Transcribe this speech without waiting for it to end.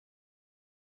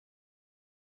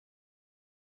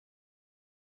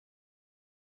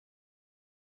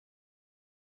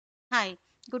Hi,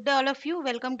 good day all of you.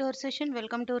 Welcome to our session.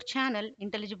 Welcome to our channel,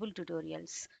 Intelligible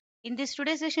Tutorials. In this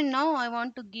today's session now, I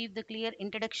want to give the clear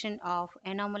introduction of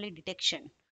anomaly detection.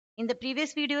 In the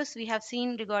previous videos, we have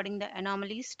seen regarding the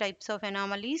anomalies, types of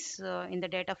anomalies in the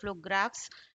data flow graphs,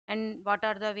 and what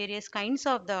are the various kinds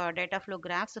of the data flow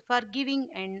graphs, forgiving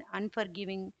and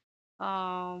unforgiving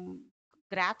um,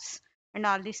 graphs, and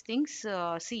all these things.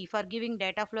 See, forgiving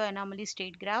data flow anomaly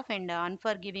state graph and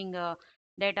unforgiving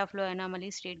data flow anomaly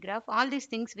state graph, all these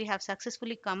things we have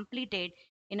successfully completed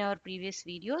in our previous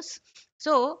videos.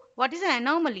 So what is an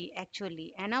anomaly?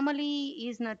 Actually, anomaly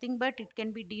is nothing but it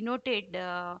can be denoted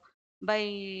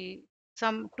by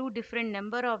some two different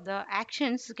number of the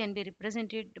actions can be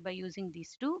represented by using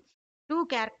these two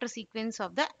character sequence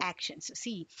of the actions.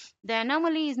 See, the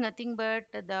anomaly is nothing but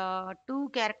the two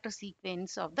character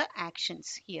sequence of the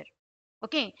actions here.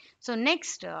 Okay, so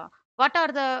next, what are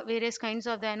the various kinds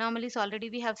of the anomalies?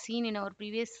 Already we have seen in our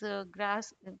previous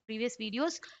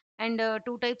videos, and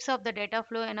two types of the data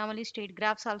flow anomaly state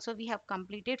graphs also we have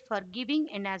completed, forgiving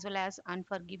and as well as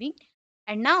unforgiving.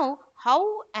 And now, how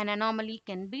an anomaly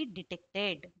can be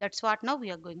detected? That's what now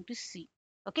we are going to see.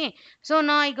 Okay, so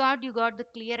now you got the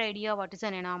clear idea what is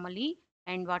an anomaly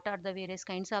and what are the various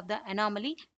kinds of the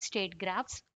anomaly state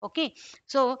graphs. Okay,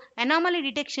 so anomaly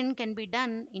detection can be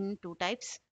done in two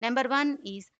types. Number one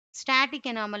is static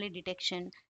anomaly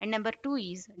detection, and number two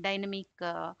is dynamic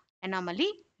anomaly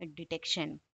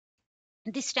detection.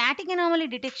 The static anomaly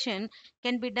detection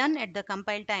can be done at the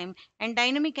compile time, and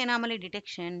dynamic anomaly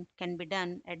detection can be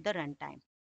done at the runtime.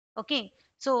 Okay,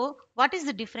 so what is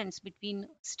the difference between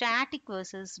static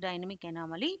versus dynamic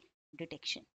anomaly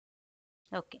detection?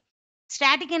 Okay.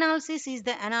 Static analysis is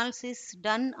the analysis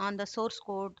done on the source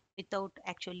code without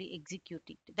actually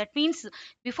executing. That means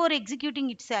before executing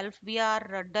itself, we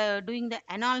are doing the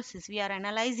analysis, we are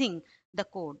analyzing the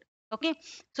code. Okay.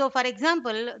 So, for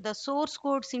example, the source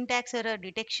code syntax error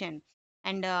detection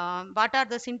and what are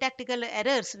the syntactical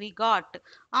errors we got.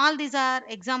 All these are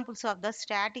examples of the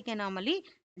static anomaly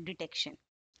detection.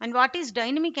 And what is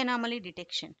dynamic anomaly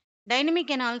detection? Dynamic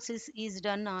analysis is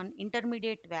done on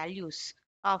intermediate values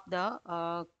of the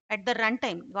at the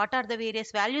runtime. What are the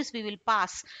various values we will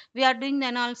pass? We are doing the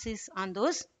analysis on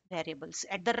those variables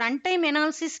at the runtime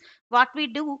analysis. What we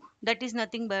do, that is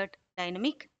nothing but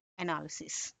dynamic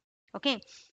analysis. Okay,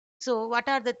 so what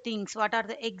are the things, what are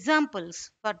the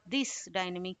examples for this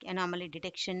dynamic anomaly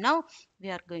detection? Now we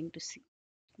are going to see.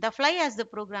 The fly as the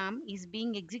program is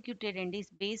being executed and is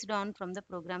based on from the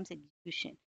program's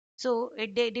execution. So a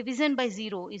division by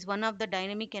zero is one of the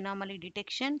dynamic anomaly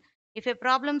detection. If a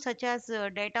problem such as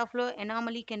data flow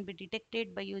anomaly can be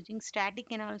detected by using static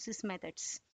analysis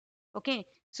methods. Okay,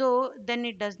 so then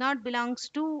it does not belongs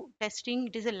to testing,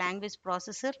 it is a language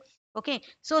processor. Okay,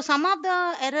 so some of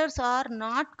the errors are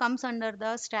not comes under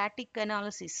the static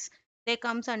analysis, they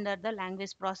comes under the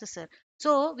language processor.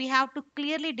 So we have to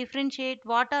clearly differentiate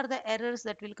what are the errors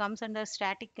that will comes under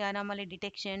static anomaly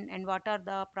detection and what are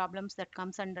the problems that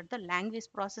comes under the language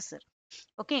processor.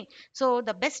 Okay, so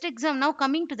the best example now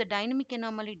coming to the dynamic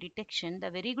anomaly detection, the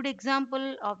very good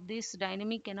example of this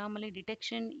dynamic anomaly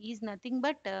detection is nothing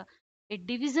but a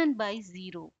division by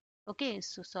zero. Okay,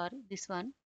 so sorry, this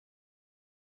one,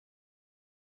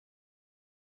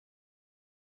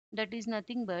 that is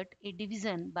nothing but a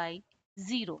division by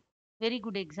zero. Very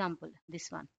good example, this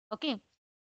one. Okay,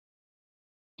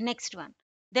 next one.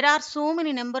 There are so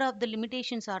many number of the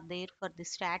limitations are there for the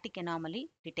static anomaly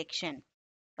detection.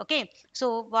 Okay,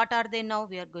 so what are they now?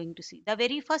 We are going to see. The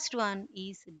very first one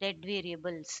is dead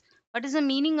variables. What is the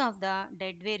meaning of the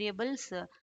dead variables?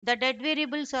 The dead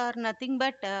variables are nothing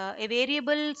but a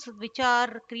variables which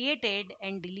are created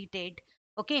and deleted.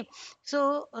 Okay,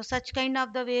 so such kind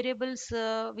of the variables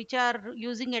which are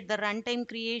using at the runtime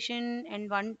creation and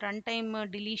one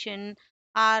runtime deletion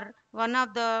are one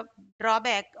of the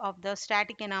drawback of the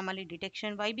static anomaly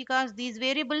detection. Why? Because these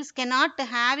variables cannot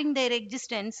having their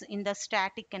existence in the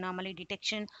static anomaly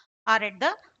detection or at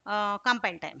the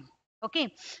compile time.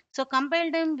 Okay, so compile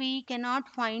time we cannot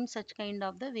find such kind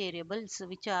of the variables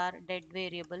which are dead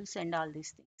variables and all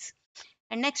these things.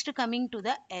 And next coming to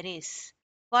the arrays.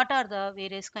 What are the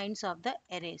various kinds of the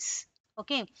arrays?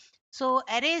 Okay, so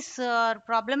arrays are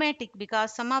problematic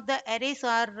because some of the arrays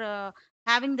are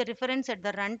having the reference at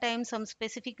the runtime, some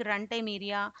specific runtime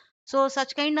area. So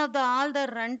such kind of the all the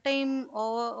runtime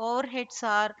overheads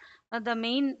are the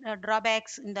main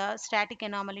drawbacks in the static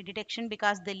anomaly detection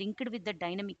because they linked with the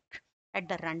dynamic at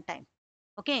the runtime.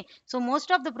 Okay, so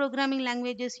most of the programming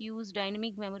languages use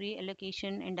dynamic memory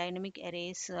allocation and dynamic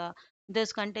arrays.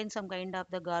 This contain some kind of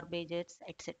the garbages,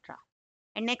 etc.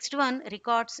 And next one,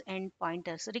 records and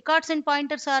pointers. Records and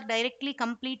pointers are directly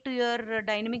complete to your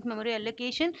dynamic memory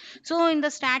allocation. So in the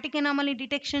static anomaly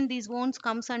detection, these won't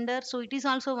comes under. So it is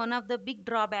also one of the big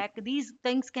drawback. These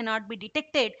things cannot be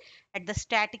detected at the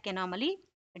static anomaly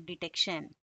detection.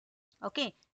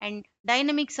 Okay, and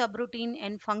dynamic subroutine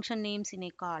and function names in a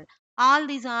call, all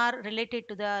these are related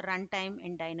to the runtime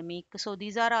and dynamic, so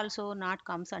these are also not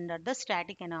comes under the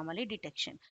static anomaly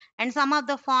detection. And some of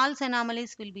the false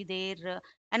anomalies will be there.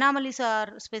 Anomalies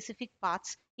are specific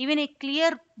paths. Even a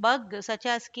clear bug such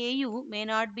as ku may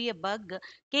not be a bug.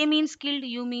 K means killed,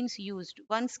 u means used.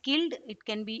 Once killed, it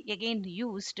can be again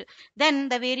used, then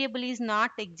the variable is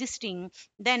not existing,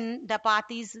 then the path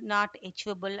is not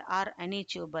achievable or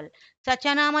unachievable. Such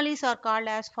anomalies are called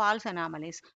as false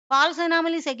anomalies. False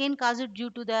anomalies again caused due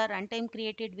to the runtime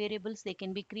created variables. They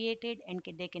can be created and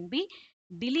they can be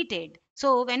deleted.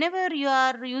 So whenever you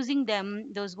are using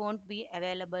them, those won't be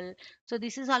available. So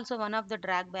this is also one of the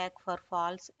drawback for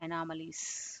false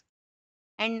anomalies.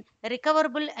 And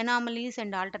recoverable anomalies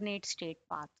and alternate state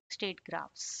path, state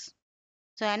graphs.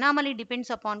 So anomaly depends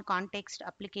upon context,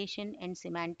 application, and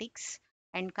semantics,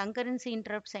 and concurrency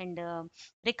interrupts and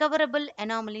recoverable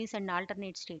anomalies and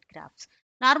alternate state graphs.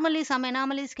 Normally, some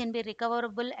anomalies can be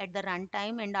recoverable at the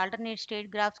runtime, and alternate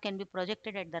state graphs can be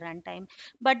projected at the runtime.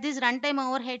 But these runtime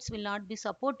overheads will not be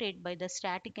supported by the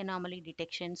static anomaly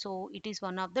detection, so it is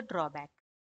one of the drawback.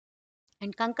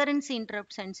 And concurrency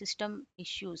interrupts and system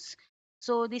issues,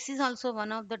 so this is also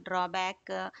one of the drawback.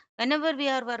 Whenever we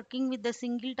are working with the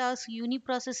single task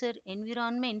uniprocessor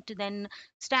environment, then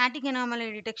static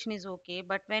anomaly detection is okay,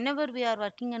 but whenever we are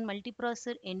working on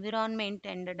multiprocessor environment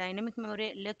and the dynamic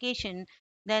memory allocation,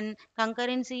 then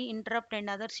concurrency interrupt and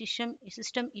other system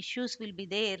issues will be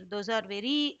there. Those are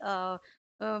very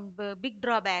big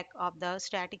drawback of the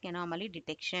static anomaly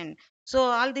detection. So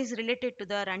all these related to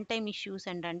the runtime issues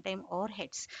and runtime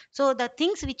overheads. So the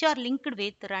things which are linked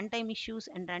with runtime issues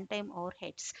and runtime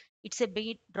overheads, it's a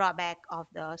big drawback of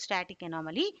the static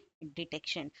anomaly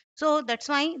detection. So that's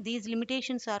why these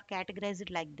limitations are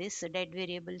categorized like this: dead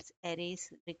variables, arrays,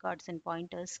 records and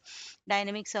pointers,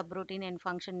 dynamic subroutine and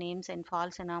function names, and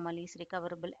false anomalies,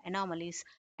 recoverable anomalies,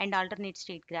 and alternate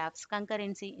state graphs,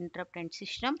 concurrency, interrupt, and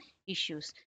system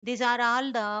issues. These are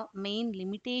all the main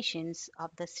limitations of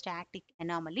the static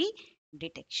anomaly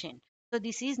detection. So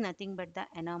this is nothing but the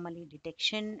anomaly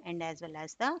detection and as well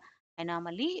as the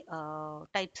anomaly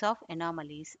types of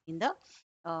anomalies in the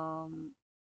um,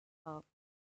 uh,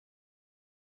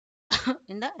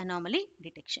 in the anomaly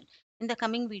detection. In the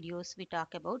coming videos, we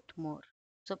talk about more.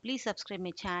 So please subscribe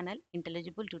my channel,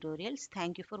 Intelligible Tutorials.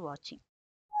 Thank you for watching.